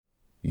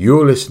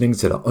You're listening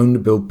to the Own the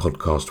Build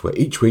podcast, where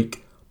each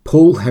week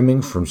Paul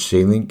Hemming from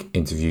C-Link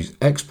interviews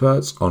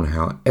experts on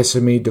how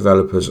SME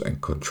developers and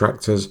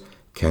contractors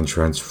can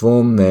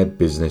transform their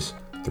business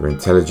through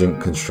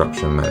intelligent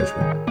construction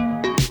management.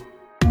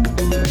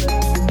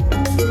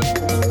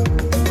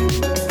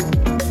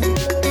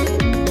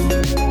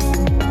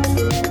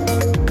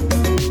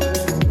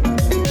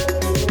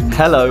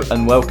 Hello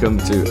and welcome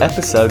to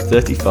episode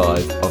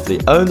 35 of the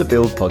Own the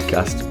Build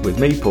podcast with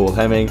me, Paul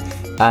Hemming,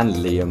 and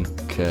Liam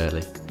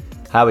Curley.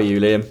 How are you,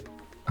 Liam?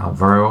 I'm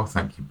very well,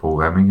 thank you, Paul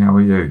Hemming. How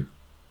are you?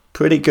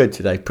 Pretty good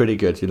today, pretty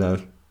good,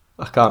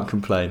 I can't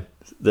complain.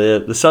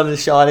 The sun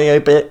is shining a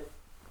bit.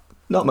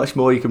 Not much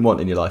more you can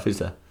want in your life, is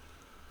there?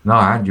 No,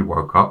 and you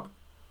woke up.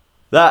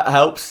 That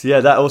helps, yeah,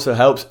 that also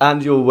helps.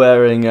 And you're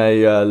wearing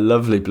a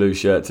lovely blue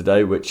shirt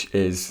today, which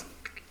is...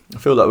 I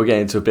feel like we're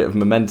getting into a bit of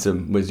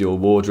momentum with your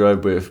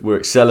wardrobe. We're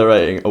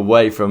accelerating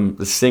away from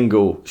the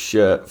single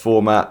shirt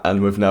format,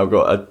 and we've now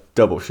got a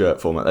double shirt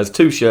format. There's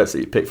two shirts that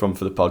you picked from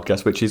for the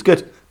podcast, which is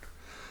good.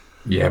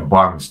 Yeah,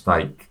 by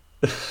mistake.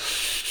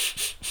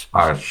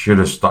 I should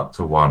have stuck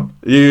to one.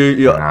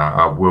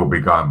 I will be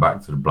going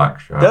back to the black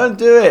shirt. Don't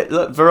do it.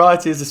 Look,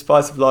 variety is the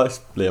spice of life,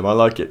 Liam. I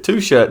like it. Two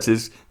shirts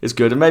is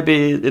good, and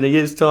maybe in a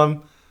year's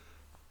time,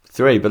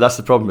 three. But that's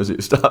the problem, is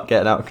it start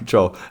getting out of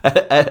control.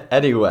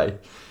 Anyway.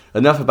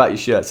 Enough about your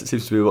shirts. It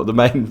seems to be what the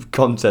main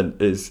content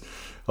is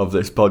of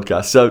this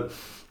podcast. So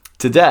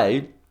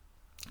today,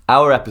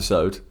 our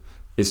episode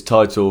is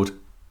titled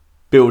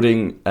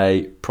Building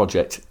a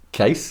Project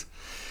Case.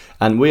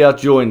 And we are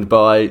joined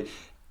by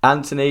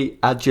Anthony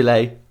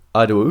Adjile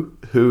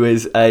Idowu, who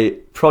is a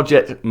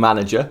project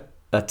manager,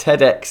 a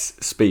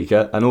TEDx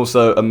speaker, and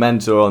also a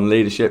mentor on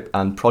leadership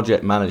and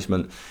project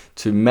management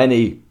to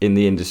many in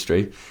the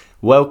industry.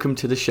 Welcome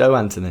to the show,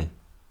 Anthony.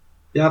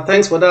 Yeah,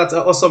 thanks for that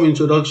awesome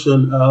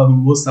introduction.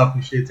 Most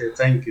appreciated.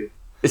 Thank you.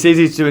 It's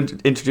easy to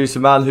introduce a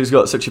man who's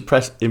got such an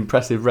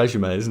impressive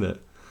resume, isn't it?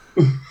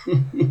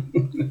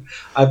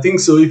 I think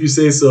so, if you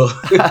say so.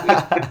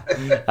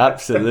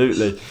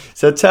 Absolutely.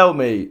 So tell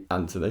me,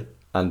 Anthony,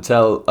 and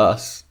tell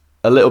us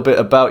a little bit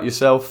about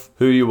yourself,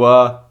 who you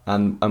are,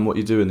 and what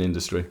you do in the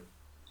industry.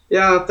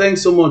 Yeah,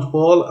 thanks so much,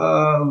 Paul.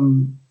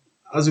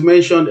 As you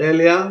mentioned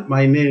earlier,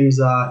 my name's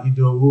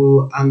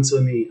Idowu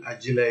Anthony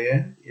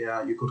Adjile.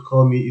 Yeah, you could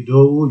call me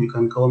Idowu, you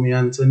can call me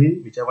Anthony,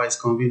 whichever is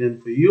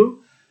convenient for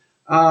you.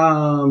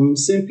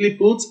 Simply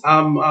put,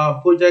 I'm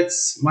a project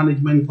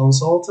management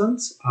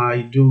consultant.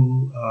 I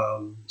do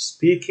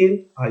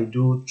speaking, I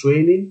do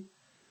training,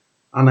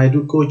 and I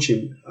do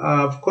coaching.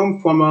 I've come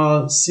from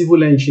a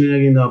civil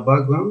engineering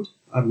background.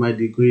 I had my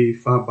degree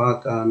far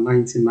back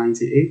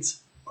 1998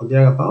 or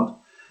thereabout.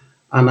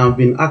 And I've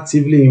been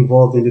actively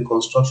involved in the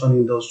construction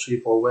industry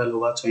for well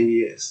over 20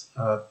 years,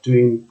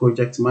 doing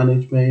project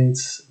management,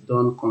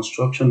 done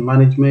construction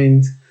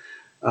management,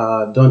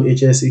 done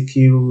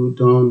HSEQ,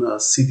 done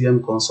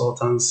CDM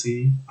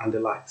consultancy, and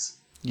the likes.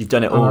 You've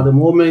done it all. And at the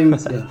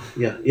moment,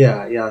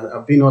 yeah,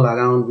 I've been all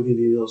around within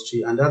the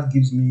industry, and that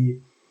gives me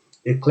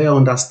a clear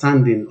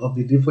understanding of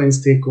the different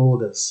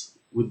stakeholders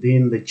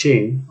within the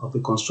chain of the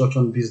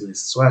construction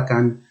business, so I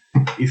can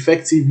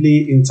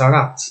effectively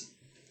interact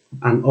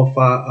and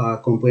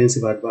offer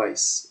comprehensive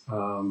advice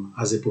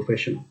as a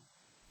professional.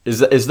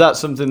 Is that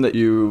something that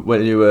you,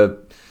 when you were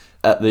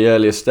at the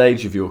earlier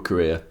stage of your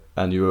career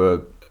and you were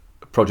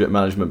a project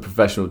management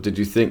professional, did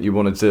you think you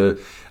wanted to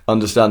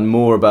understand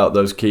more about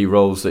those key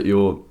roles that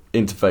you're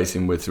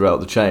interfacing with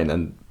throughout the chain,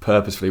 and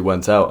purposefully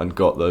went out and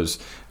got those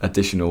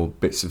additional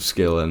bits of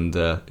skill and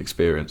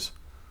experience?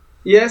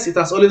 Yes, it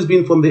has always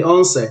been from the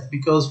onset,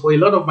 because for a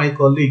lot of my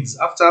colleagues,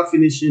 after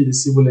finishing the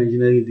civil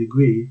engineering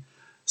degree,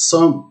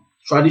 some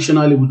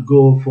traditionally would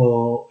go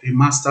for a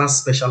master's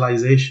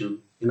specialization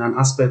in an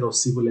aspect of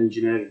civil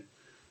engineering.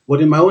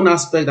 But in my own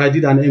aspect, I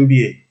did an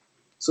MBA.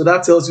 So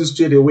that tells you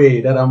straight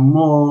away that I'm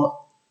more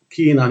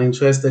keen and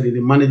interested in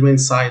the management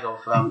side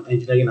of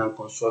engineering and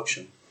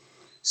construction.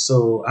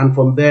 So, and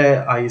from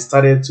there, I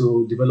started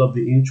to develop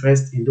the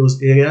interest in those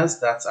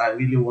areas that I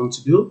really want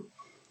to do.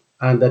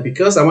 And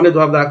because I wanted to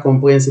have that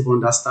comprehensive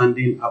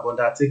understanding, I've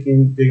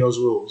undertaken various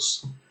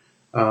roles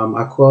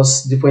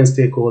across different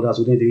stakeholders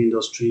within the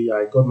industry.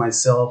 I got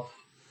myself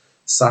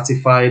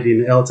certified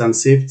in health and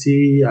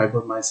safety. I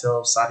got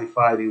myself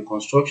certified in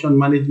construction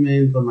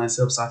management, got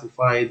myself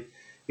certified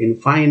in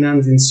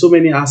finance, in so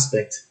many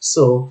aspects.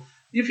 So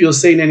if you're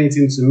saying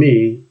anything to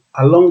me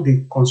along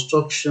the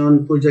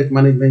construction project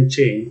management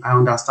chain, I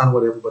understand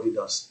what everybody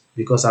does,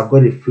 because I've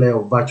got a flair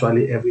of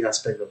virtually every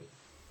aspect of it.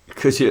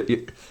 Because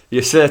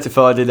you're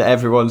certified in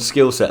everyone's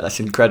skill set.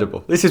 That's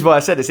incredible. This is why I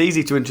said it's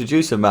easy to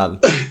introduce a man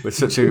with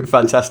such a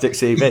fantastic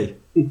CV.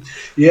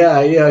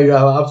 Yeah, you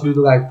are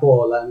absolutely right,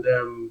 Paul.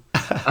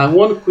 And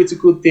one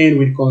critical thing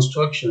with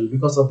construction,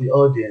 because of the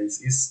audience,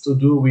 is to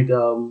do with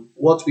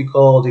what we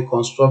call the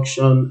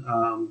construction,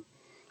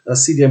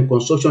 CDM,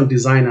 construction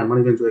design and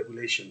management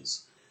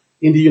regulations.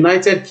 In the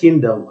United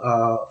Kingdom,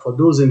 for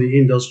those in the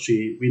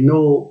industry, we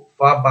know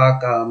far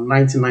back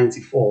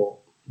 1994,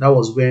 that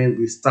was when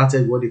we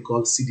started what they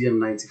call CDM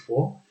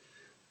 94.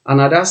 And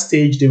at that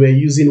stage, they were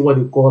using what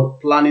they call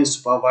planning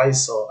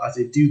supervisor as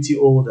a duty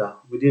holder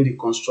within the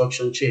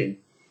construction chain.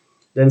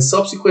 Then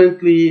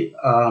subsequently,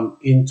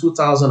 in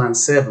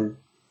 2007,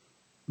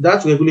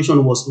 that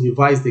regulation was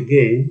revised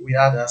again. We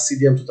had a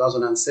CDM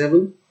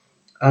 2007,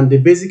 and they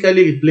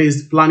basically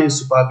replaced planning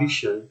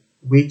supervision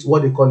with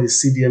what they call a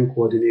CDM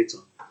coordinator.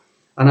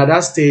 And at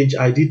that stage,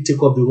 I did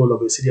take up the role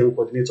of a CDM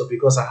coordinator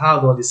because I had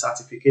all the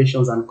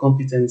certifications and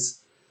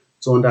competence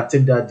to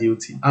undertake that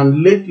duty.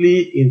 And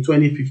lately, in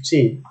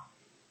 2015,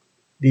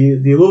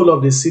 the role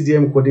of the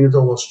CDM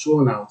coordinator was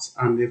thrown out,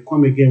 and they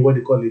come again what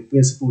they call a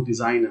principal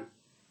designer,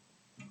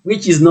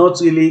 which is not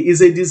really,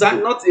 is a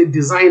design, not a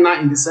designer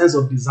in the sense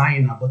of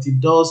designer, but it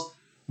does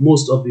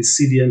most of the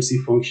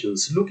CDMC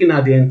functions, looking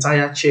at the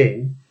entire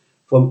chain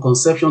from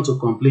conception to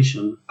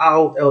completion,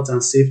 how health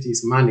and safety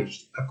is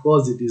managed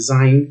across the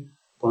design,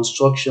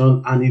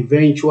 construction, and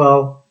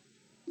eventual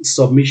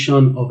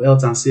submission of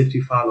health and safety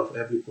file of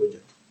every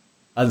project.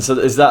 And so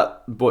is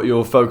that what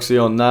you're focusing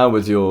on now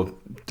with your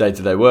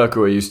day-to-day work,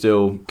 or are you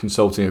still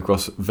consulting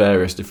across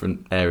various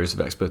different areas of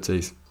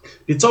expertise?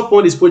 The top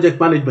one is project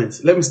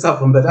management. Let me start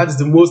from that. That is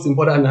the most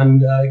important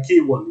and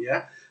key one,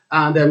 yeah?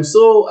 And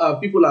so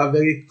people are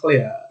very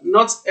clear.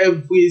 Not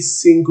every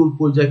single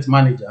project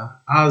manager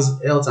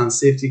has health and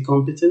safety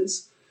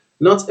competence.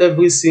 Not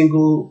every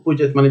single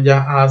project manager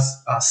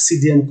has a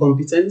CDM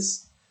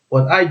competence,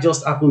 but I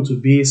just happen to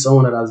be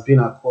someone that has been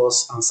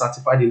across and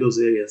certified in those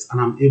areas, and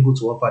I'm able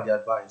to offer the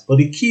advice. But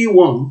the key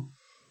one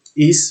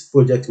is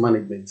project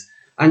management.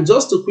 And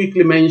just to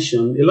quickly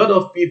mention, a lot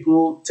of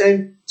people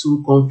tend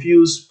to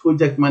confuse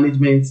project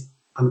management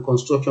and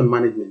construction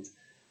management.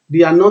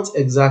 They are not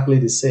exactly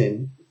the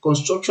same.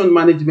 Construction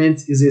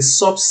management is a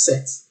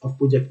subset of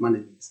project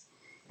management.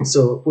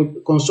 So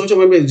construction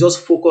management is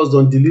just focused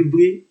on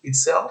delivery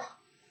itself,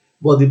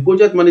 but the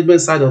project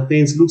management side of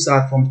things looks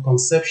at from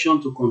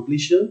conception to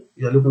completion.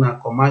 You're looking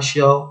at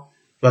commercial,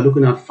 you're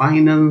looking at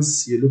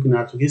finance, you're looking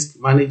at risk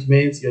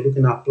management, you're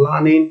looking at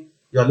planning,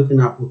 you're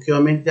looking at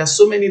procurement. There are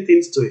so many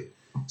things to it.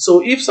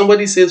 So if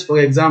somebody says, for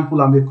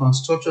example, I'm a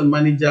construction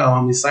manager or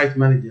I'm a site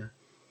manager,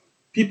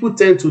 people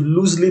tend to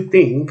loosely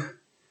think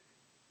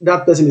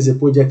that person is a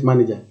project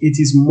manager. It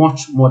is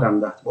much more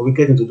than that, but we'll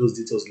get into those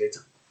details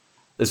later.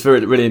 It's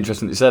really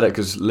interesting that you said that,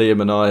 because Liam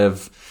and I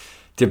have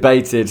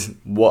debated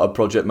what a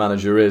project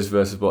manager is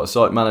versus what a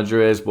site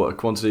manager is, what a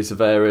quantity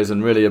surveyor is,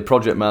 and really a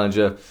project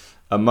manager,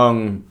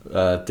 among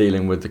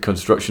dealing with the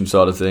construction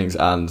side of things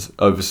and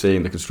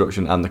overseeing the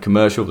construction and the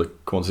commercial, the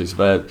quantity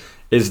surveyor,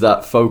 is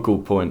that focal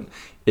point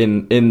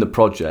in the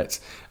project.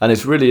 And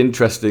it's really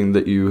interesting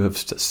that you have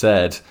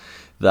said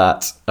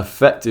that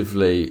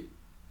effectively,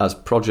 as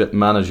project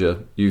manager,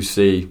 you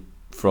see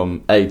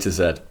from A to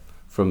Z,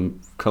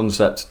 from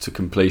concept to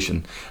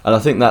completion. And I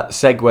think that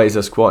segues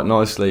us quite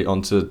nicely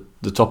onto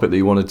the topic that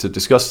you wanted to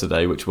discuss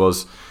today, which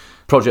was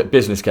project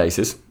business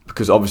cases,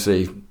 because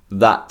obviously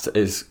that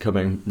is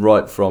coming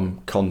right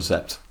from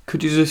concept.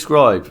 Could you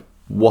describe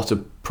what a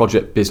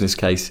project business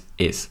case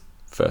is,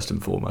 first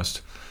and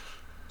foremost?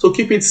 So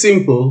keep it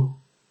simple.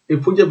 A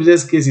project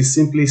business case is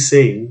simply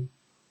saying,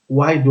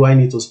 why do I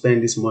need to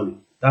spend this money?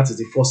 That is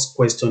the first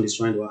question it's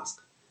trying to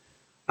ask.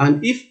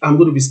 And if I'm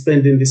going to be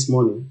spending this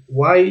money,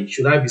 why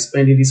should I be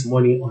spending this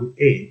money on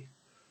A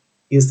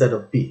instead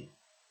of B?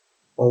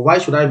 Or why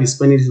should I be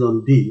spending it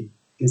on B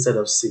instead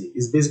of C?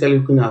 It's basically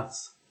looking at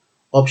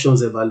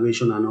options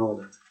evaluation and all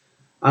that.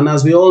 And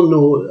as we all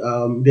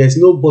know, there's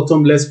no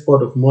bottomless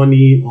pot of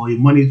money or a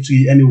money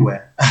tree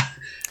anywhere.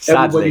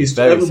 Sadly.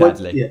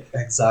 Yeah,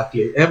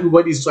 exactly.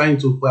 Everybody is trying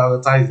to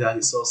prioritize their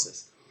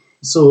resources.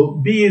 So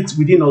be it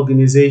within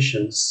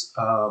organizations,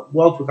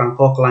 what we can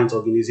call client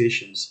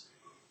organizations,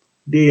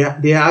 they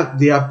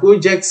are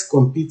projects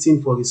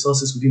competing for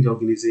resources within the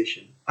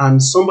organization.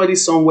 And somebody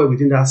somewhere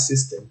within that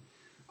system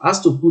has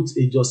to put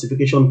a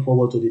justification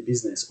forward to the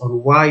business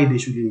on why they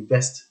should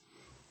invest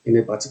in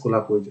a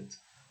particular project.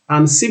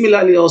 And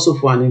similarly also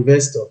for an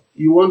investor,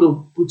 you want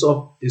to put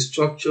up a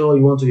structure,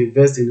 you want to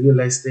invest in real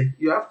estate,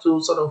 you have to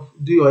sort of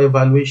do your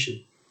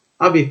evaluation,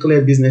 have a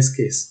clear business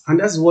case. And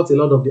that's what a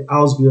lot of the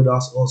house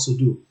builders also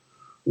do.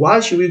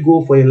 Why should we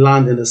go for a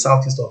land in the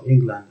southeast of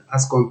England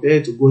as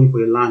compared to going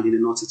for a land in the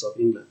northeast of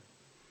England?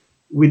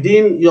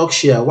 Within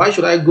Yorkshire, why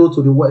should I go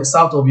to the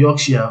south of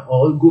Yorkshire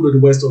or go to the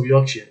west of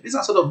Yorkshire? These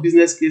are sort of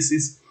business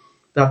cases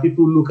that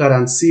people look at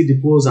and see the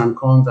pros and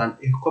cons and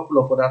a couple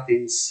of other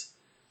things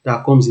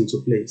that comes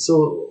into play.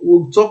 So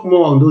we'll talk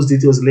more on those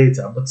details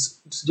later, but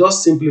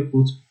just simply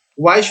put,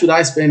 why should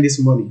I spend this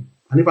money?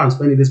 And if I'm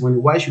spending this money,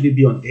 why should it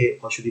be on A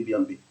or should it be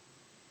on B?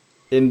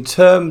 In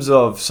terms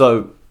of,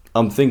 so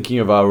I'm thinking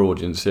of our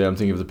audience here, I'm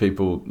thinking of the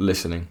people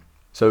listening.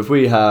 So if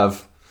we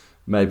have,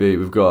 maybe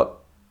we've got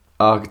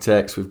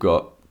architects, we've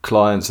got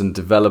clients and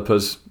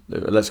developers,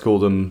 let's call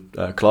them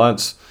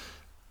clients,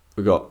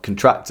 we've got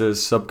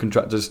contractors,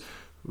 subcontractors.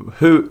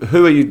 Who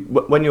are you,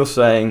 when you're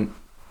saying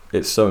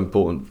it's so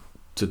important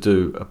to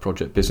do a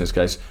project business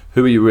case,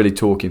 who are you really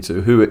talking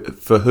to?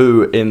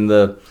 Who in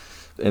the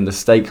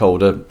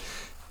stakeholder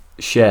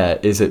share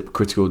is it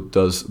critical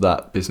does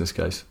that business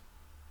case?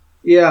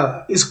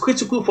 Yeah, it's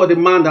critical for the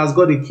man that's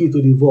got the key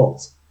to the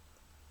vault,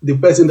 the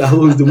person that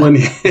owns the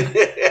money.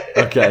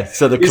 Okay,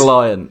 so the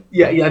client.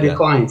 The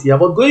client. Yeah,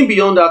 but going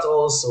beyond that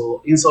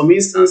also, in some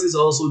instances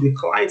also, the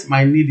client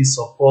might need the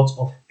support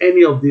of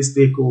any of these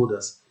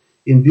stakeholders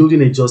in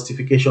building a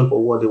justification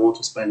for what they want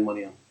to spend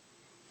money on.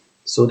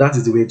 So that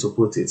is the way to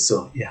put it.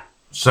 So, yeah.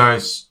 So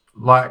it's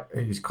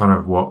kind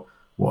of what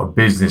a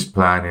business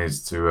plan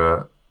is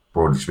to,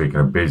 broadly speaking,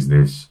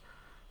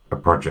 a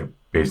project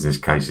business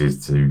case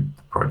is to the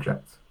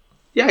project.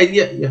 Yeah.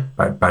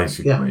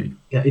 Basically.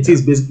 Yeah, it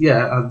is basic.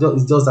 Yeah,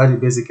 it's just that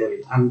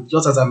basically. And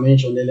just as I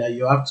mentioned earlier,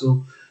 you have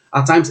to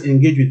at times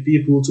engage with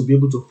people to be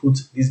able to put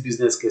these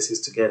business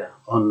cases together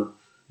on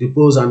the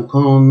pros and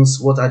cons,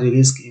 what are the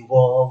risks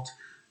involved,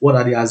 what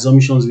are the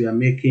assumptions we are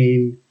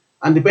making.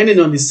 And depending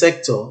on the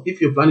sector,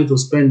 if you're planning to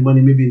spend money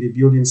maybe in the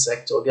building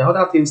sector, there are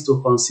other things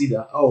to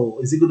consider. Oh,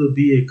 is it going to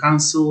be a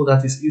council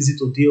that is easy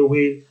to deal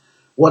with?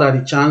 What are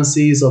the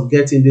chances of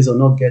getting this or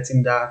not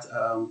getting that?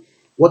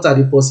 What are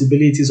the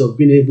possibilities of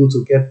being able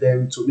to get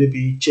them to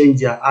maybe change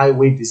their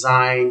highway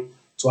design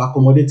to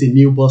accommodate a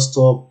new bus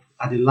stop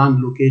at the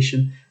land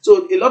location?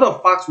 So a lot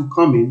of facts will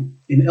come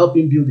in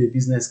helping build a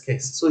business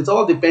case. So it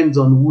all depends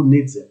on who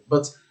needs it.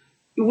 But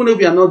even if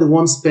you are not the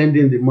one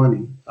spending the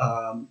money,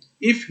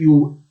 if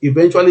you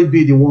eventually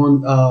be the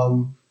one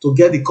to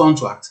get the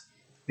contract,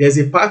 there's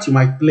a part you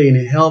might play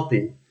in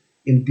helping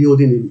in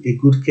building a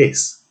good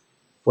case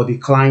for the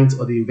client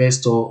or the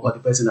investor or the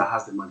person that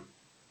has the money.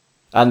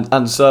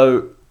 And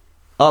so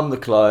I'm the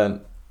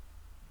client,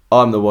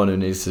 I'm the one who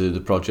needs to do the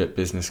project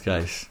business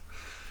case.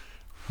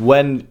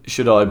 When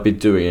should I be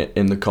doing it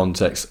in the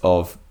context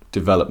of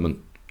development?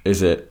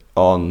 Is it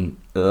on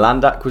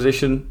land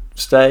acquisition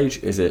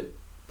stage? Is it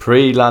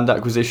pre-land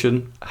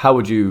acquisition? How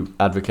would you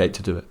advocate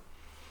to do it?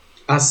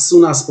 As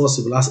soon as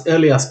possible, as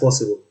early as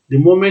possible. The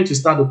moment you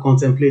start to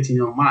contemplate in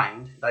your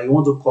mind that you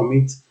want to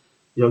commit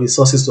your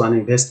resources to an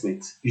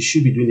investment, you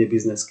should be doing a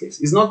business case.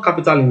 It's not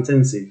capital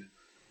intensive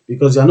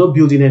because you are not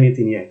building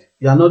anything yet.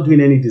 You are not doing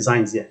any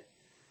designs yet.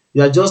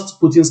 You are just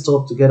putting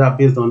stuff together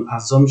based on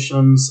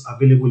assumptions,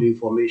 available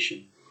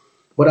information.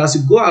 But as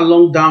you go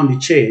along down the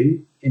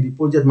chain in the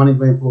project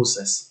management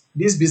process,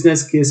 this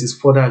business case is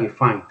further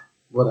refined.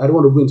 But I don't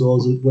want to go into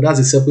all those, but that's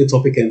a separate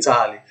topic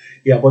entirely.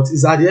 Yeah, but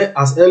it's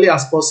as early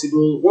as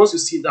possible. Once you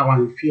sit down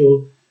and you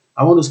feel,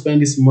 I want to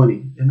spend this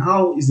money, then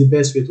how is the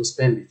best way to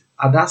spend it?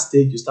 At that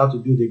stage, you start to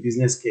build a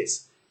business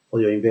case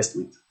for your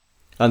investment.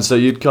 And so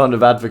you'd kind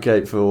of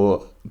advocate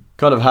for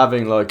kind of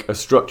having like a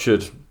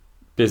structured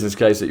business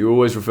case that you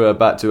always refer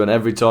back to, and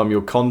every time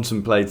you're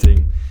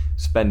contemplating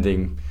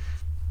spending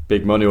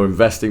big money or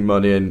investing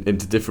money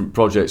into different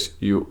projects,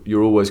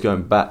 you're always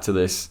going back to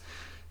this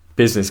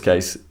business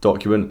case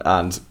document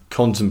and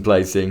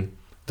contemplating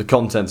the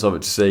contents of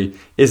it to see,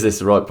 is this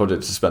the right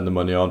project to spend the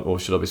money on, or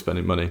should I be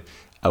spending money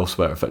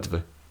elsewhere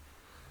effectively?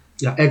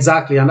 Yeah,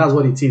 exactly. And that's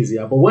what it is.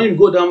 Yeah. But when you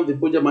go down the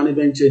project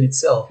management chain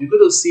itself, you're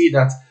going to see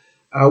that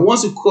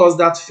once you cross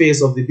that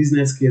phase of the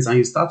business case and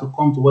you start to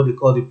come to what they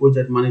call the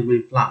project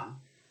management plan,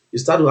 you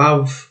start to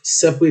have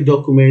separate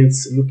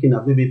documents looking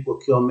at maybe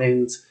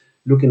procurement,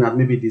 looking at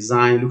maybe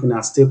design, looking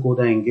at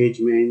stakeholder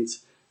engagement,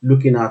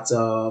 looking at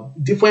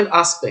different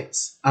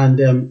aspects. And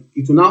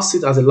it will now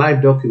sit as a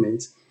live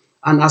document.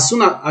 And as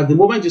soon as, at the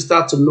moment you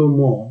start to know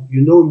more,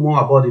 you know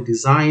more about the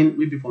design,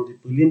 maybe from the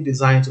prelim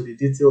design to the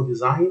detailed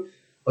design,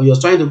 or you're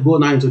trying to go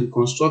now into the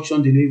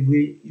construction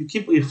delivery, you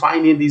keep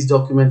refining this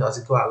document as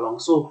you go along.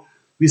 So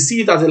we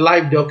see it as a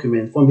live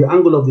document from the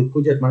angle of the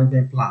project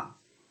management plan.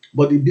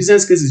 But the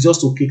business case is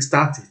just to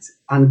kickstart it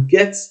and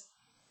get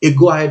a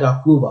go-ahead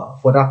approval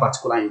for that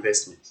particular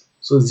investment.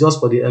 So it's just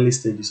for the early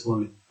stages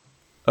only.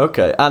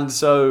 Okay, and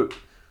so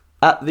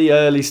at the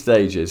early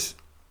stages,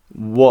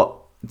 what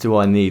do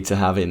I need to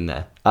have in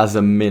there as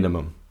a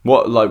minimum?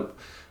 What, like,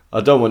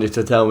 I don't want you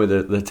to tell me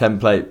the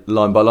template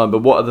line by line, but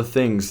what are the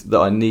things that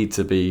I need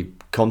to be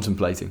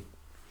contemplating?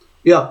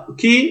 Yeah,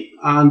 key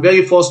and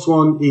very first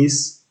one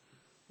is,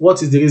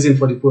 what is the reason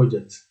for the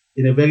project?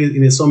 In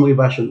a summary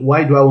version,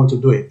 why do I want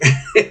to do it?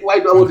 Why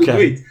do I want to do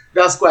it?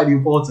 That's quite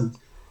important.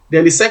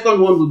 Then the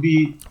second one would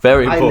be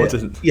very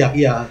important.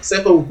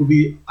 Second would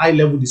be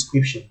high-level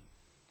description.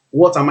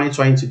 What am I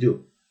trying to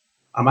do?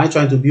 Am I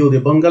trying to build a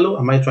bungalow?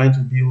 Am I trying to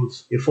build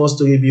a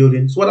 4-story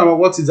building? So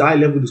what is the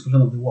high-level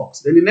description of the works?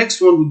 Then the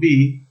next one would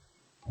be,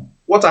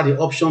 what are the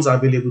options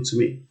available to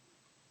me?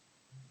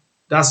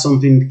 That's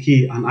something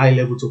key and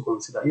high-level to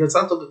consider. You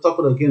start to talk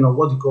again of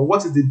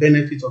what is the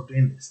benefit of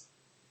doing this?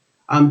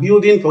 I'm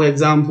building, for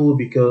example,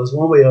 because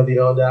one way or the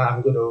other,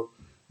 I'm going to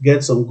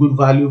get some good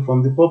value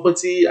from the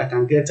property. I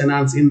can get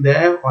tenants in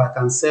there, or I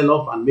can sell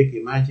off and make a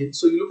margin.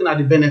 So you're looking at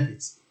the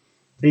benefits.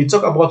 Then you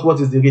talk about what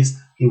is the risk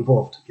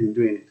involved in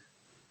doing it.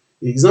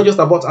 It's not just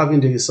about having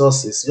the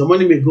resources. Your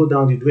money may go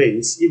down the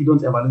drains if you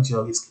don't evaluate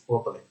your risk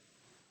properly.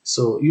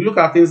 So you look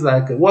at things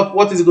like,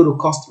 what is it going to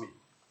cost me?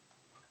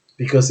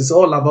 Because it's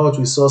all about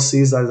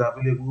resources that is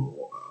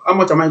available. How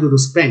much am I going to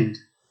spend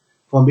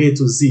from A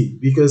to Z?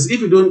 Because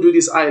if you don't do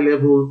this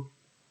high-level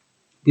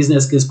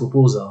business case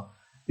proposal,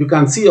 You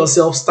can see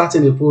yourself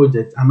starting a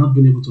project and not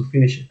being able to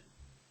finish it.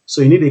 So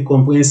you need a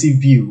comprehensive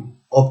view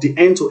of the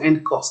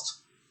end-to-end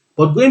cost.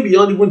 But going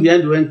beyond even the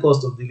end-to-end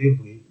cost of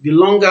delivery, the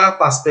longer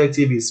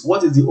perspective is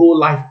what is the whole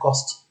life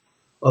cost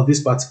of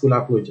this particular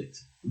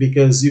project?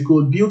 Because you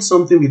could build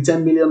something with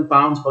 10 million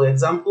pounds, for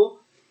example,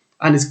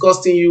 and it's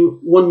costing you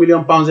 1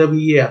 million pounds every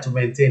year to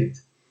maintain it.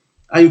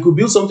 And you could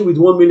build something with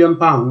 1 million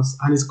pounds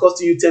and it's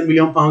costing you 10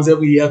 million pounds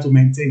every year to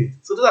maintain it.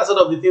 So those are sort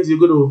of the things you're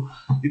going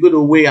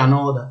to weigh and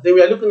all that. Then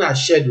we are looking at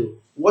schedule.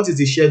 What is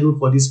the schedule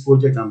for this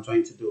project I'm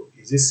trying to do?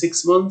 Is it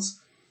 6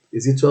 months?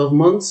 Is it 12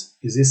 months?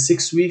 Is it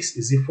 6 weeks?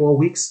 Is it 4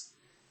 weeks?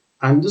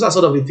 And those are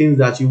sort of the things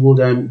that you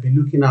would be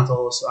looking at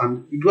also.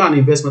 And you do an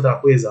investment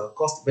appraisal,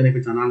 cost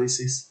benefit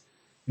analysis.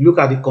 You look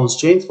at the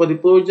constraints for the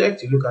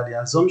project. You look at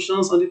the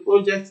assumptions on the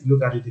project. You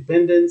look at the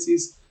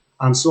dependencies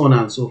and so on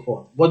and so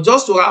forth. But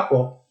just to wrap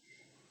up,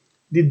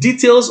 the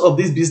details of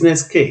this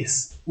business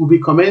case will be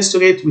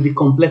commensurate with the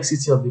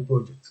complexity of the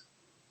project.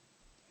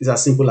 It's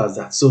as simple as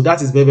that. So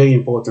that is very, very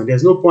important.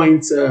 There's no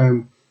point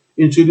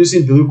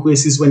introducing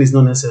bureaucracies when it's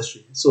not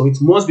necessary. So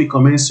it must be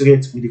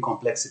commensurate with the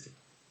complexity.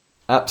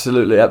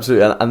 Absolutely,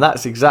 absolutely. And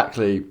that's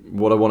exactly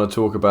what I want to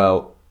talk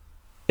about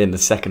in the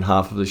second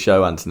half of the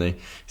show, Anthony.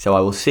 So I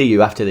will see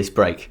you after this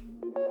break.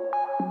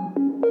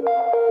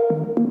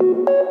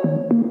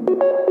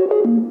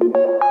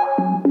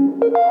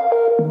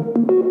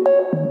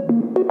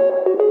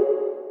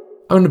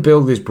 Own the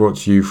Build is brought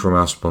to you from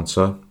our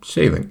sponsor,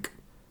 SeaLink,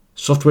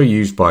 software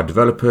used by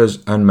developers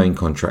and main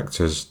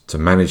contractors to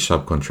manage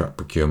subcontract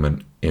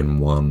procurement in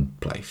one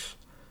place.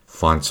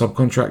 Find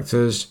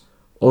subcontractors,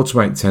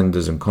 automate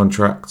tenders and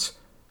contracts,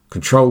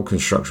 control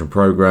construction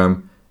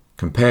program,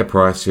 compare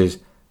prices,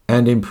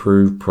 and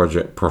improve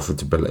project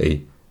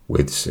profitability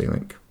with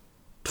SeaLink.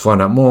 To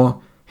find out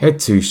more, head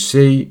to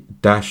c-link.com.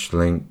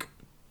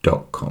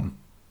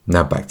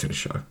 Now back to the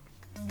show.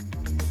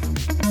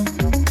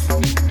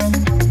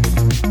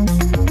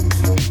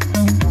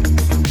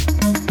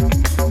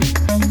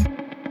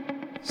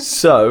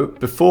 So,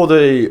 before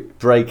the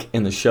break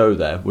in the show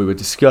there, we were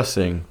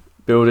discussing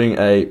building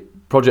a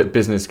project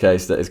business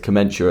case that is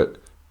commensurate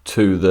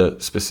to the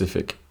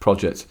specific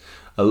project.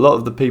 A lot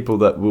of the people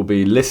that will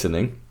be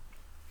listening,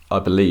 I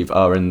believe,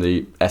 are in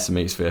the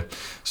SME sphere.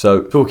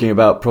 So, talking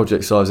about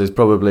project sizes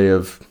probably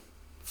of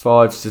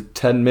 5 to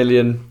 10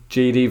 million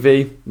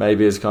GDV,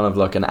 maybe as kind of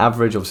like an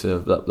average. Obviously,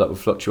 that will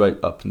fluctuate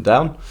up and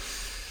down.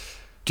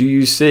 Do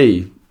you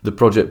see the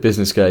project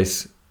business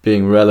case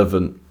being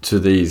relevant to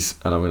these,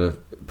 and I'm going to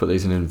put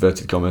these in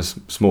inverted commas,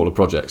 smaller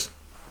projects?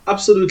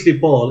 Absolutely,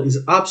 Paul. It's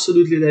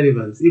absolutely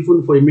relevant,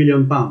 even for £1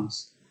 million.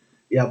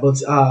 Yeah,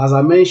 but as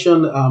I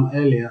mentioned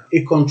earlier,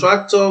 a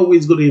contractor who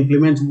is going to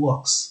implement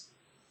works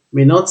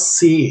may not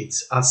see it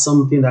as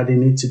something that they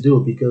need to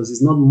do, because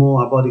it's not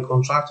more about the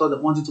contractor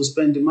that wanted to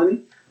spend the money,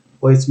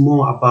 but it's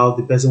more about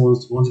the person who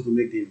wanted to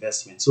make the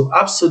investment. So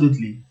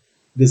absolutely,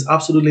 it is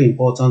absolutely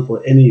important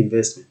for any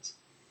investment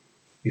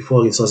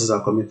before resources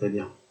are committed.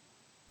 Yeah.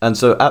 And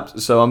so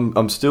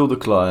I'm still the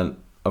client.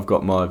 I've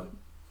got my,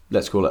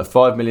 let's call it a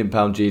 £5 million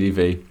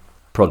GDV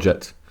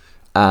project,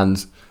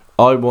 and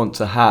I want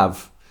to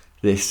have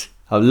this,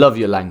 I love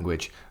your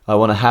language, I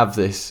want to have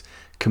this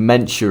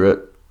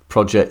commensurate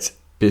project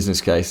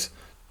business case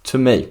to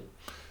me.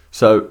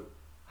 So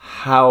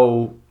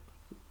how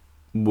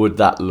would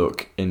that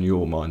look in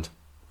your mind?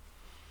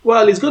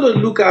 Well, it's going to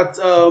look at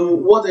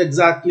what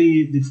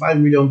exactly the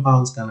 £5 million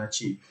can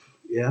achieve.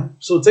 Yeah.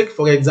 So take,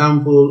 for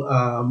example,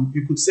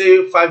 you could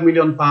say £5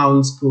 million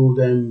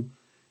could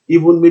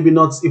even maybe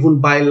not even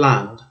buy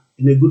land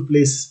in a good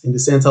place in the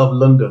center of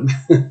London.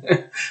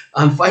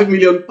 And £5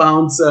 million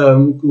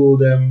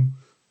could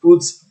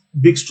put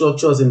big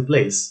structures in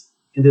place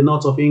in the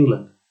north of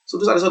England. So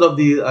those are sort of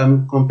the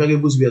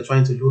comparables we are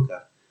trying to look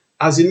at.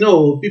 As you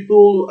know,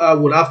 people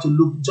would have to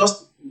look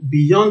just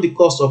beyond the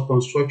cost of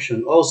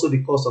construction, also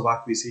the cost of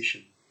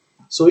acquisition.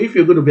 So if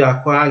you're going to be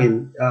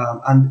acquiring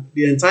and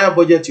the entire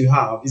budget you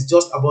have is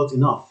just about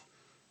enough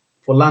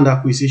for land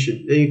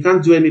acquisition, then you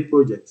can't do any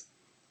project.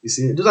 You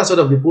see, those are sort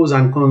of the pros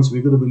and cons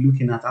we're going to be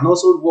looking at, and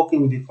also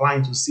working with the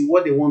client to see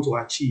what they want to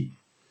achieve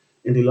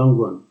in the long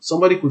run.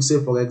 Somebody could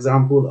say, for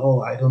example,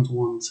 oh, I don't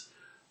want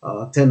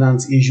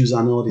tenant issues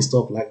and all the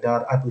stuff like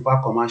that. I prefer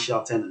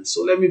commercial tenants.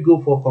 So let me go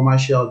for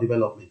commercial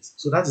development.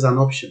 So that is an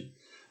option.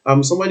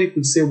 Somebody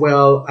could say,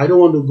 well, I don't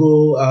want to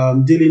go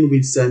dealing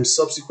with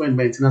subsequent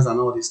maintenance and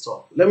all this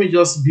stuff. Let me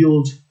just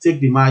take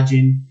the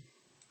margin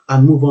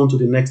and move on to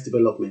the next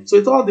development. So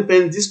it all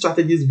depends. These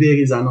strategies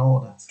varies and all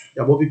that.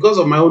 Yeah, but because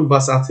of my own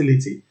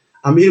versatility,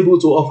 I'm able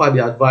to offer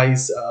the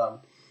advice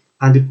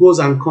and the pros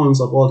and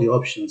cons of all the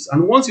options.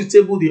 And once you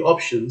table the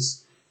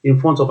options in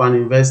front of an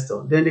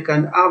investor, then they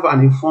can have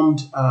an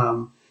informed,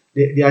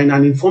 they are in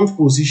an informed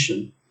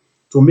position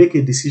to make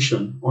a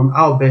decision on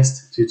how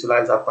best to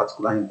utilize that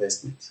particular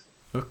investment.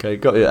 Okay,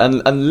 got you.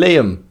 And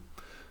Liam,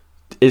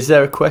 is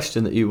there a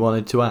question that you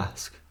wanted to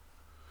ask?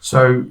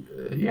 So,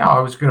 yeah, I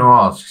was going to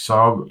ask.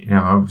 So,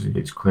 obviously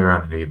it's clear,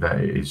 Anthony, that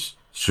it is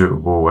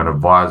suitable and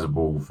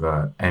advisable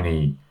for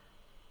any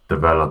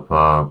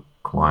developer,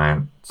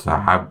 client to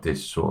have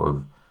this sort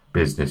of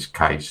business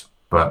case.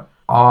 But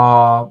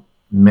are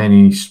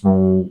many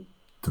small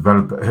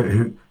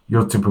developers,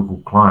 your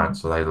typical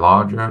clients, are they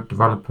larger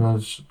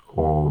developers,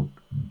 or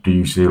do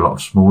you see a lot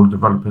of smaller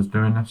developers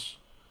doing this?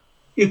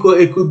 It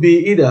could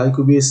be either. It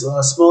could be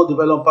small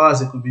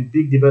developers, it could be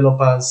big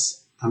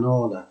developers and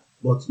all that.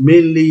 But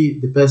mainly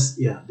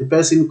the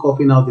person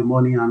coughing out the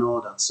money and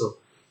all that. So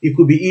it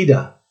could be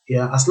either.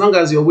 Yeah, as long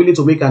as you're willing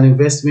to make an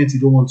investment you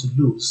don't want to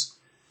lose,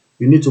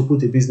 you need to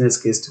put a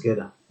business case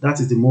together. That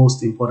is the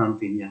most important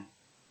thing. Yeah.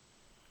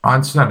 I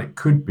understand it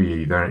could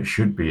be either and it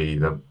should be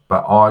either,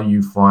 but are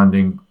you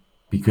finding,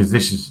 because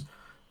this is,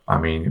 I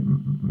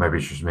mean, maybe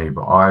it's just me,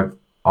 but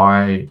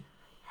I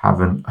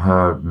haven't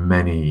heard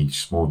many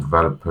small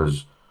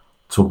developers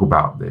talk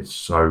about this.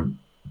 So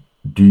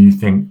do you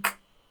think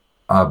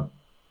a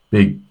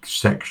big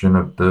section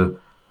of the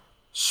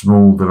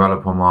small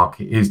developer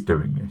market is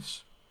doing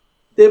this?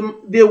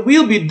 They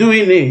will be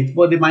doing it,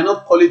 but they might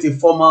not call it a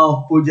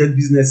formal project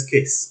business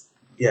case.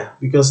 Yeah,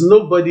 because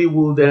nobody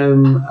would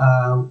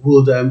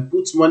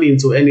put money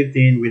into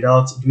anything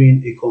without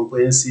doing a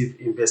comprehensive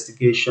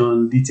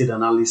investigation, detailed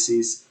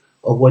analysis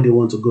of what they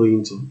want to go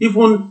into.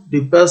 Even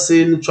the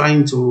person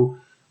trying to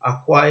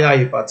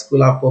acquire a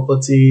particular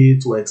property,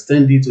 to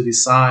extend it to the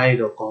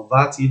side or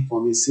convert it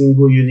from a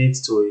single unit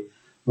to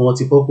a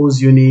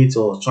multi-purpose unit,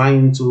 or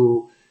trying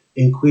to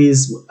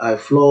increase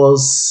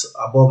floors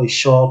above a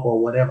shop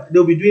or whatever,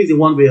 they'll be doing it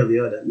one way or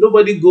the other.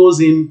 Nobody goes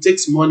in,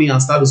 takes money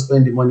and start to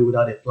spend the money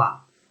without a plan.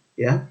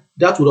 Yeah,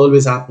 that would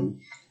always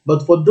happen.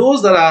 But for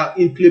those that are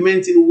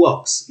implementing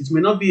works, it may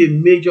not be a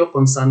major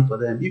concern for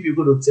them. If you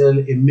go to tell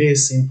a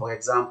mason, for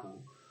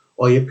example,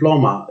 or a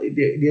plumber,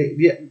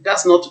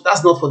 that's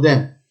not for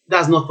them.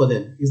 That's not for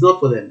them. It's not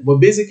for them. But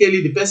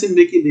basically, the person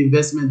making the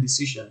investment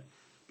decision,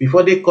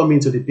 before they come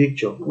into the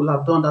picture, will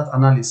have done that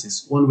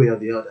analysis one way or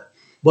the other.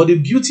 But the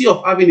beauty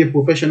of having a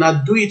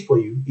professional do it for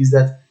you is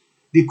that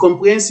the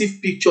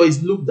comprehensive picture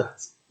is looked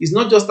at. It's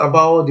not just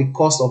about the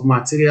cost of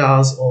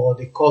materials or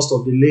the cost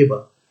of the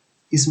labor.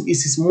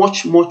 It's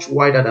much, much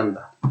wider than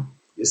that.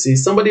 You see,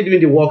 somebody doing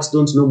the works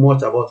don't know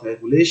much about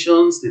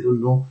regulations. They don't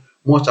know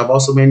much about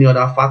so many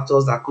other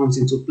factors that comes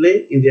into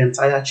play in the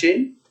entire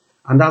chain.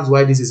 And that's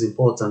why this is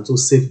important, to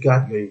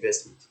safeguard your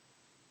investment.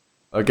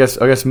 I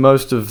guess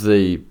most of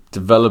the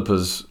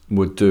developers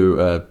would do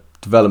a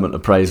development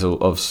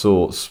appraisal of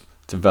sorts,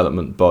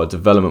 development by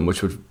development,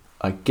 which would,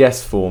 I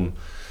guess, form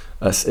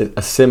a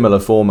similar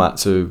format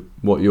to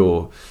what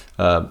you're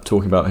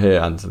talking about here,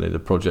 Anthony, the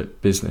project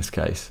business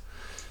case.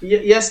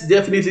 Yes,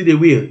 definitely they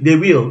will. They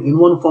will in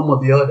one form or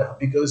the other,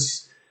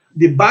 because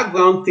the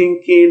background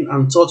thinking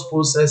and thought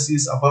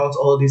processes about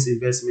all these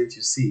investments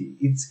you see,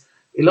 it's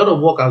a lot of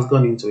work has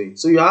gone into it.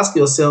 So you ask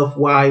yourself,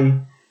 why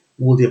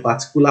would a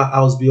particular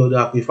house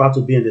builder prefer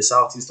to be in the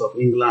southeast of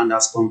England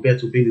as compared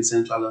to being in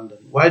central London?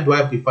 Why do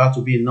I prefer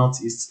to be in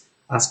northeast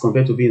as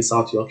compared to being in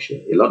South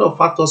Yorkshire? A lot of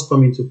factors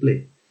come into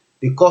play.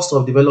 The cost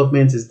of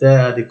development is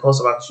there. The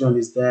cost of acquisition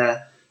is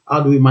there.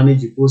 How do we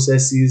manage the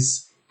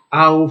processes?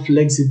 How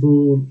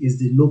flexible is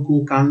the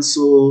local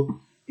council?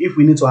 If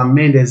we need to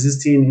amend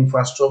existing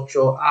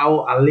infrastructure,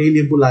 how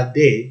alienable are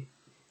they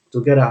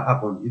to get that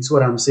happen? It's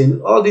what I'm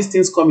saying. All these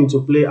things come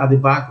into play at the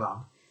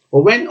background.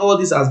 But when all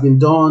this has been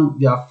done,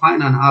 they are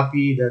fine and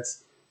happy that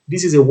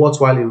this is a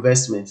worthwhile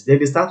investment. Then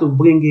they start to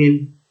bring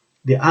in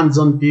the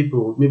hands-on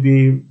people,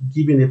 maybe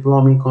giving a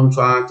plumbing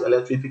contract,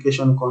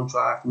 electrification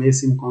contract,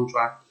 mason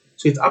contract.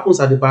 So it happens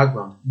at the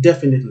background,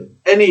 definitely.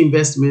 Any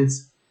investment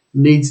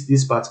needs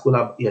this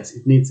particular, yes,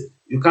 it needs it.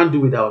 You can't do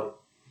without it.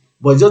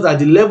 But just that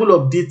the level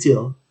of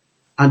detail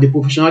and the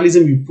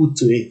professionalism you put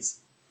to it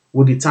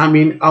will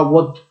determine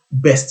what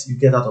best you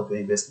get out of your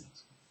investment.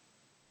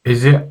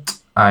 Is it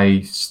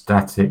a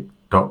static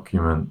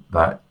document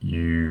that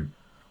you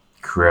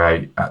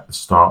create at the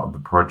start of the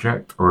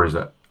project, or is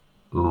it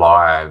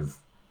live,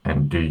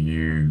 and do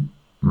you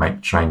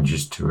make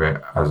changes to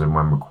it as and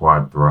when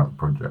required throughout the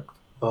project?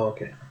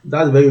 Okay,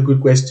 that's a very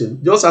good question.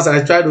 Just as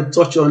I tried to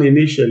touch on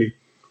initially,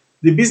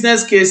 the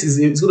business case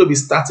is going to be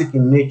static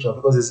in nature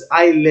because it's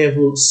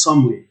high-level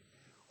summary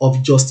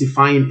of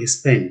justifying a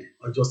spend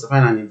or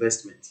justifying an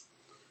investment.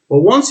 But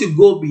once you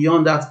go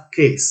beyond that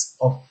case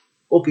of,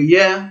 okay,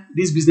 yeah,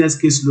 this business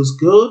case looks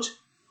good,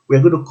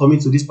 we're going to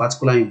commit to this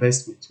particular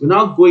investment. We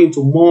now go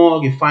into more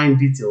refined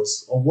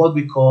details of what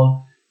we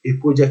call a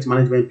project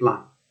management plan.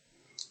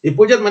 A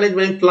project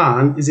management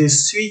plan is a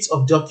suite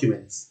of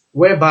documents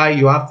whereby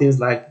you have things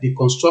like the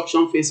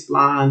construction phase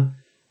plan,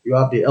 you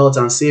have the health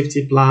and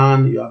safety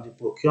plan, you have the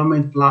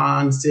procurement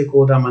plan,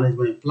 stakeholder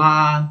management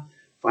plan,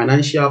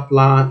 financial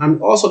plan,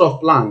 and all sort of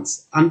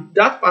plans. And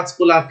that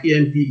particular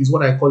PMP is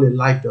what I call a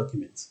live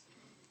document,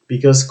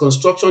 because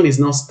construction is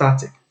not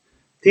static.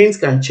 Things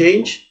can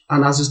change,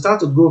 and as you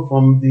start to go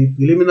from the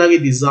preliminary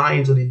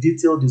design to the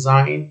detailed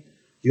design,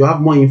 you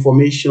have more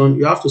information.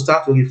 You have to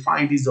start to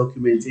refine this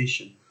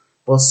documentation.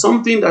 But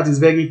something that is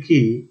very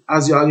key,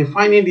 as you are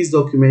refining this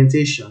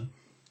documentation,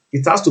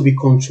 it has to be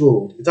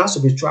controlled. It has to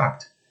be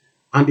tracked.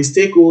 And the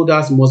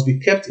stakeholders must be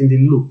kept in the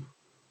loop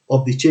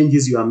of the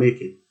changes you are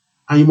making.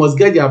 and you must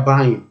get their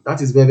buy-in.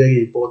 That is very,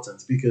 very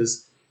important,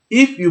 because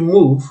if you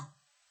move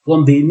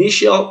from the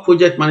initial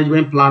project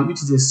management plan,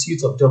 which is a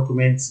suite of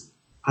documents,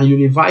 and you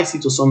revise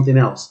it to something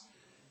else,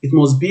 it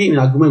must be in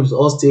agreement with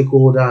all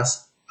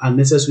stakeholders and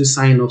necessary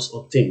sign-offs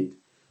obtained,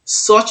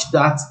 such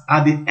that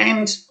at the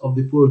end of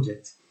the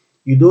project,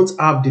 you don't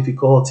have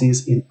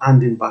difficulties in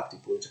handing back the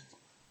project.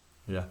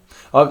 Yeah,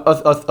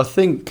 I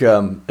think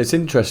it's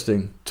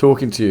interesting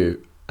talking to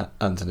you,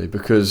 Anthony,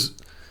 because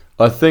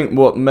I think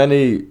what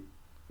many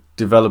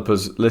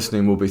developers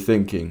listening will be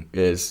thinking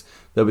is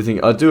they'll be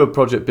thinking, I do a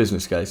project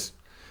business case,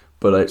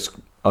 but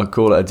I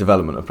call it a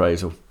development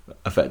appraisal,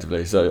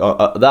 effectively.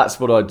 So that's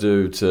what I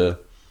do to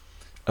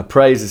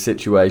appraise the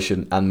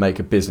situation and make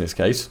a business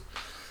case.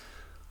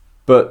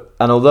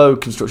 And although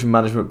construction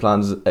management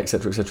plans,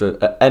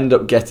 etc., end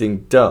up getting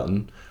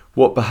done,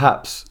 what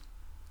perhaps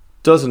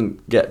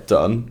doesn't get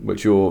done,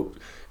 which you're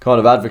kind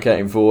of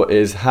advocating for,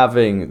 is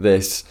having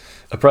this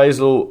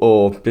appraisal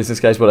or business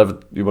case, whatever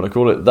you want to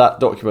call it, that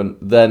document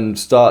then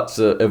starts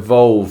to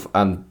evolve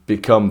and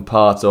become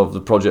part of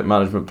the project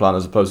management plan,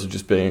 as opposed to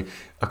just being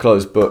a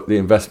closed book. The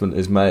investment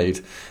is made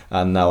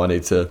and now I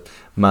need to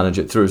manage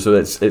it through. So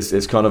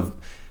it's kind of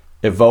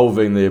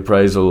evolving the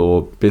appraisal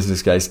or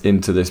business case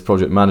into this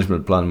project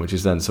management plan, which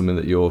is then something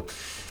that you're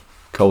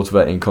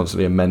cultivating,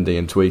 constantly amending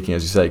and tweaking,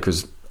 as you say,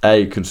 because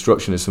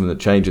construction is something that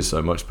changes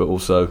so much, but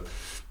also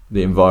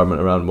the environment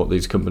around what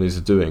these companies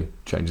are doing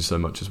changes so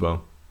much as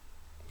well.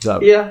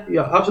 Yeah,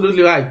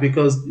 absolutely right.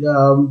 Because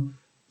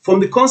from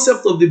the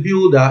concept of the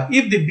builder,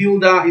 if the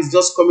builder is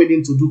just coming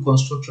in to do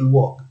construction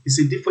work, it's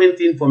a different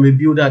thing from a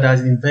builder that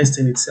is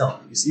investing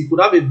itself. You see, you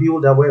could have a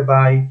builder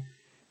whereby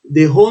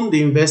they own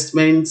the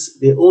investments,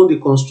 they own the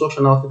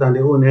construction outfit, and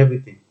they own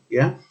everything.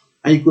 Yeah,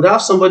 and you could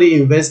have somebody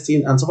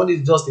investing and somebody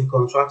is just a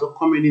contractor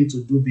coming in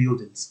to do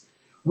buildings.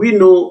 We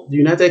know the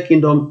United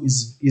Kingdom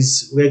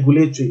is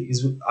regulatory,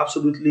 is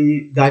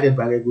absolutely guided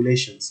by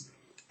regulations.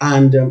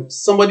 And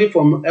somebody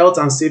from health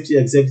and safety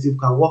executive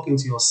can walk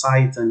into your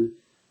site and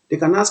they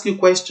can ask you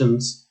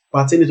questions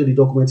pertaining to the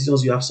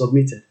documentations you have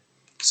submitted.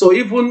 So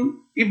even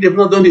if they've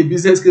not done a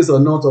business case or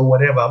not or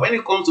whatever, when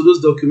it comes to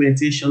those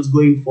documentations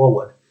going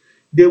forward,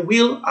 they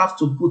will have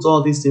to put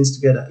all these things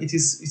together. It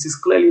is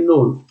clearly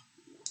known.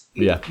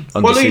 Yeah.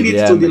 Following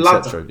it to the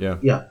latter.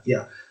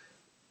 Yeah.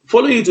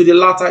 Following it to the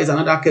latter is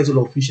another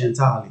kettle of fish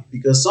entirely,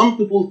 because some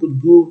people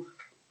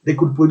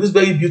could produce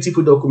very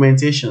beautiful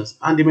documentations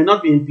and they may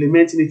not be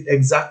implementing it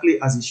exactly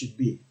as it should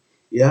be.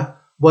 Yeah.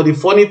 But the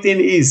funny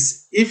thing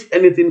is, if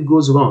anything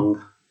goes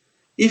wrong,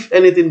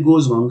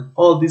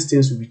 all these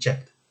things will be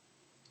checked,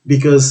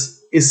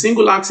 because a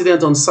single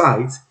accident on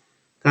site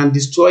can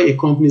destroy a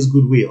company's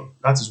goodwill.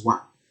 That is one.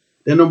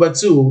 Then number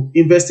two,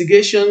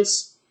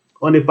 investigations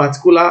on a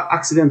particular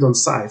accident on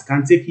site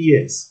can take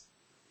years.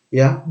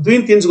 Yeah.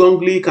 Doing things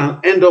wrongly can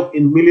end up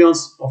in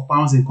millions of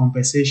pounds in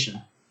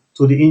compensation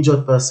to the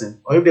injured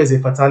person, or if there's a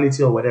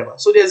fatality or whatever.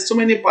 So there's so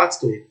many parts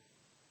to it.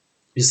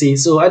 You see,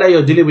 so either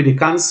you're dealing with the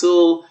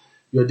council,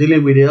 you're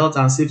dealing with the health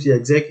and safety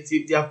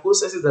executive, there are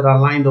processes that are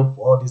lined up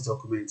for all this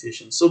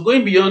documentation. So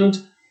going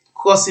beyond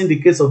crossing the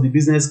case of the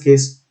business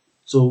case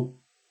to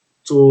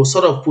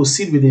sort of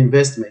proceed with the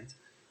investment,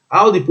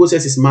 how the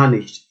process is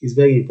managed is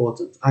very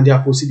important. And there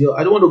are procedures.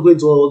 I don't want to go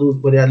into all those,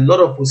 but there are a lot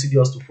of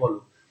procedures to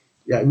follow.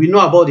 Yeah, we know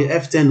about the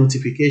F10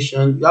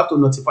 notification. You have to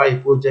notify a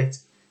project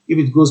if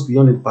it goes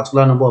beyond a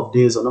particular number of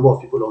days or number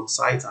of people on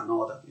site and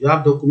all that. You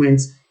have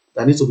documents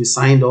that need to be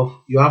signed off.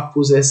 You have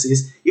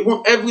processes.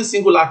 Even every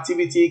single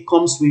activity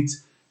comes with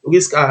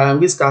risk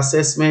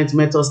assessment,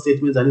 method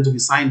statements that need to be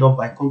signed off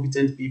by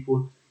competent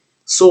people,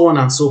 so on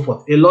and so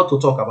forth. A lot to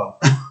talk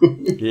about.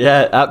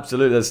 Yeah,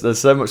 absolutely. There's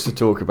so much to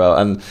talk about,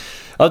 and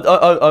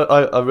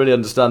I really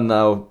understand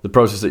now the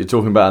process that you're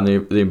talking about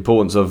and the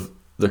importance of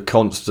the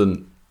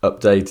constant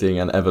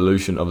updating and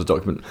evolution of the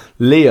document.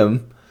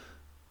 Liam,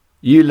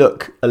 you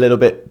look a little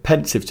bit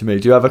pensive to me.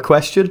 Do you have a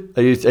question?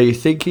 Are you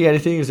thinking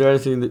anything? Is there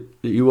anything that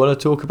you want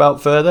to talk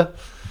about further?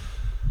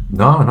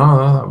 No,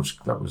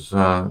 that was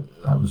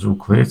all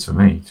clear to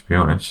me, to be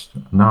honest.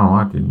 No,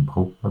 I didn't,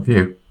 Paul. Have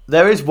you?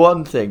 There is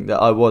one thing that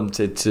I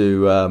wanted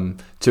to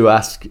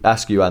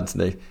ask you,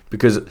 Anthony,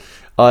 because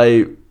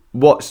I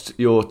watched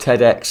your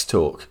TEDx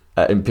talk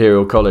at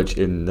Imperial College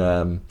in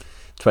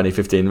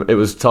 2015. It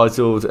was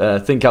titled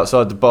 "Think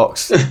Outside the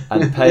Box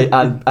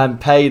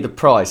and Pay the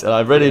Price," and I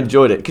really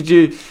enjoyed it. Could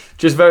you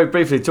just very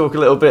briefly talk a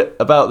little bit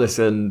about this,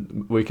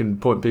 and we can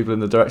point people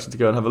in the direction to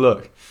go and have a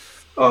look?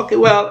 Okay,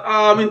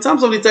 well, in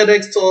terms of the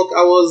TEDx talk,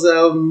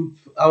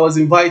 I was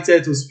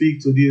invited to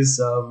speak to this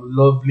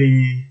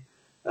lovely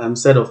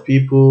set of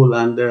people,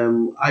 and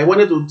I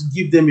wanted to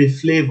give them a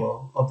flavor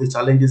of the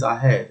challenges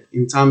ahead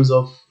in terms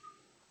of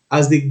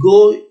as they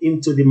go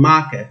into the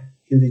market,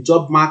 in the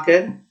job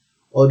market,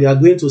 or they are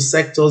going to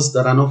sectors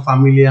that are not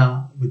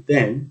familiar with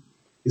them,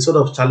 the sort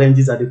of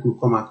challenges that they could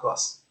come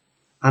across.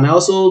 And I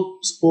also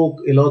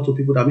spoke a lot to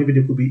people that maybe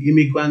they could be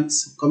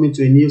immigrants coming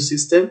to a new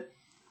system,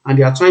 and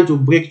they are trying to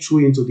break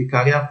through into the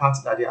career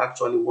path that they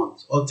actually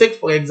want. Or take,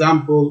 for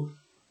example,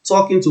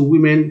 talking to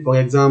women, for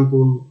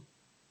example,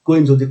 go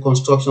into the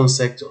construction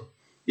sector.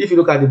 If you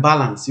look at the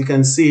balance, you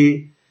can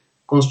see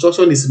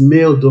construction is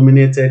male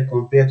dominated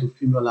compared to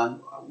female. And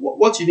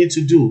what you need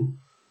to do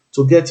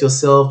to get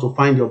yourself to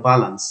find your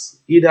balance,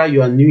 either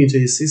you are new into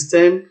a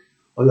system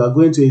or you are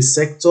going to a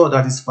sector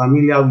that is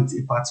familiar with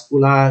a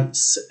particular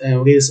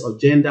race or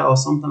gender or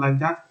something like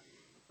that.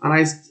 And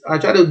I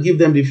try to give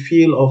them the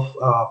feel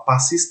of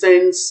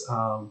persistence,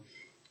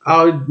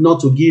 how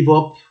not to give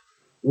up,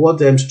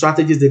 what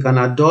strategies they can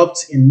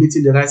adopt in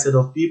meeting the right set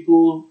of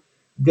people,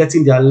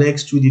 getting their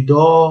legs through the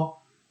door,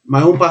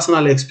 my own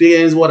personal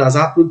experience, what has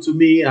happened to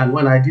me, and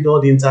when I did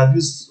all the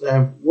interviews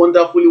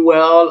wonderfully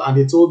well, and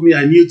they told me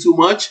I knew too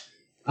much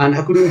and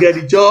I couldn't get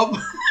the job.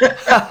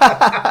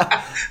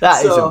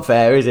 That isn't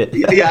fair, is it?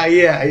 Yeah.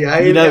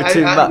 You know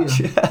too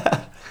much.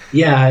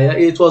 Yeah,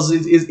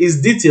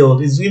 it's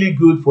detailed. It's really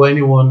good for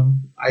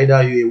anyone,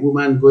 either you're a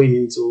woman going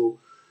into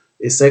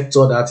a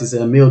sector that is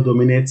male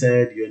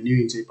dominated, you're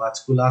new into a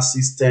particular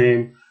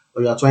system,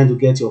 or you're trying to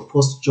get your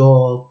first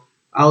job,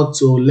 how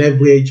to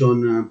leverage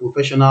on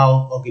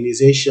professional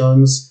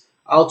organizations,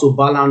 how to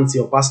balance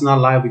your personal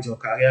life with your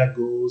career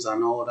goals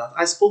and all that.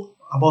 I spoke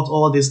about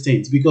all these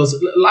things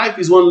because life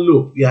is one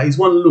loop. Yeah, it's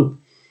one loop.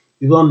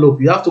 It's one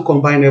loop. You have to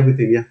combine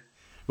everything, yeah.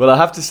 Well, I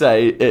have to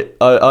say,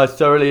 I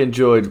thoroughly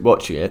enjoyed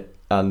watching it,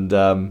 and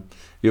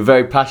you're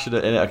very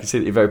passionate in it. I can see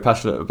that you're very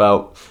passionate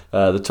about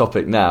the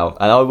topic now,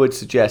 and I would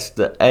suggest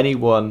that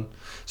anyone...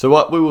 So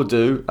what we will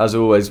do, as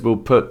always, we'll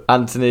put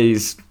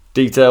Anthony's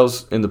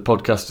details in the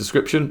podcast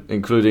description,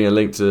 including a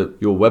link to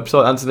your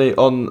website, Anthony.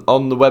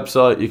 On the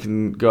website, you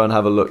can go and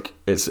have a look.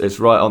 It's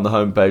right on the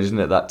homepage, isn't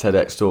it, that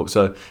TEDx talk?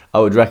 So I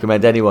would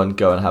recommend anyone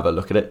go and have a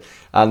look at it.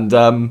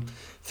 And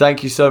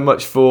thank you so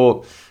much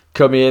for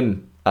coming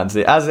in,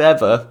 Anthony. As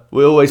ever,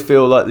 we always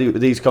feel like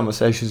these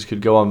conversations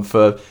could go on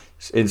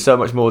in so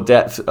much more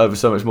depth over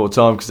so much more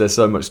time because there's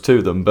so much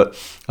to them. But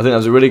I think that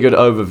was a really good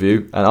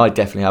overview, and I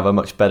definitely have a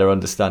much better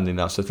understanding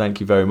now. So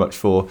thank you very much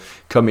for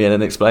coming in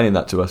and explaining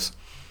that to us.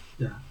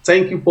 Yeah.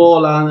 Thank you,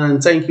 Paul,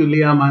 and thank you,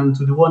 Liam, and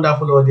to the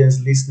wonderful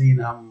audience listening.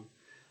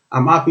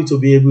 I'm happy to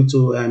be able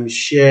to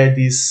share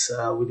this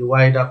with the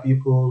wider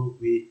people.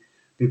 We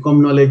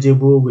become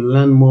knowledgeable, we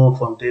learn more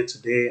from day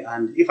to day.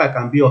 And if I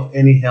can be of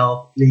any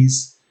help,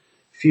 please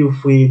feel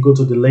free, go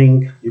to the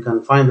link. You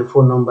can find the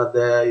phone number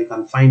there. You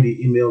can find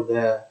the email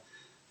there.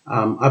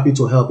 I'm happy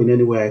to help in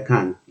any way I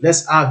can.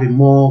 Let's have a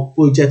more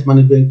project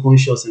management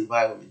conscious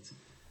environment.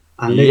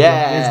 And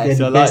let's get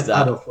the best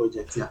out of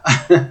projects. Yeah.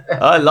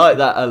 I like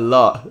that a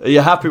lot. Are you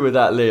happy with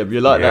that, Liam?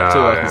 You like that too?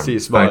 I can see you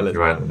smiling. Thank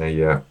you, Anthony.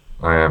 Yeah,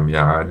 I am.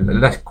 Yeah,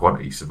 less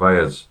quantity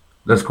surveyors,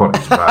 more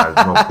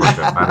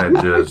project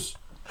managers.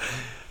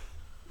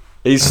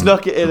 He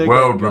snuck it in. The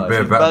world would be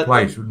a better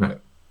place, wouldn't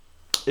it?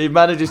 He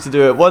manages to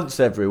do it once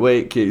every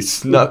week. He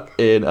snuck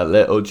in a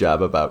little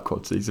jab about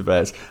quantity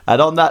surveyors.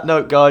 And on that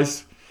note,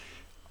 guys,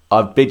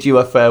 I bid you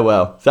a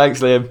farewell. Thanks,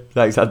 Liam.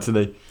 Thanks,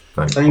 Anthony.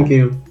 Thank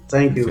you.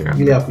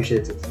 Really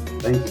appreciate it.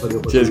 Thank you for the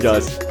opportunity. Cheers,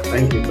 guys.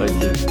 Thank you.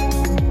 Thank you.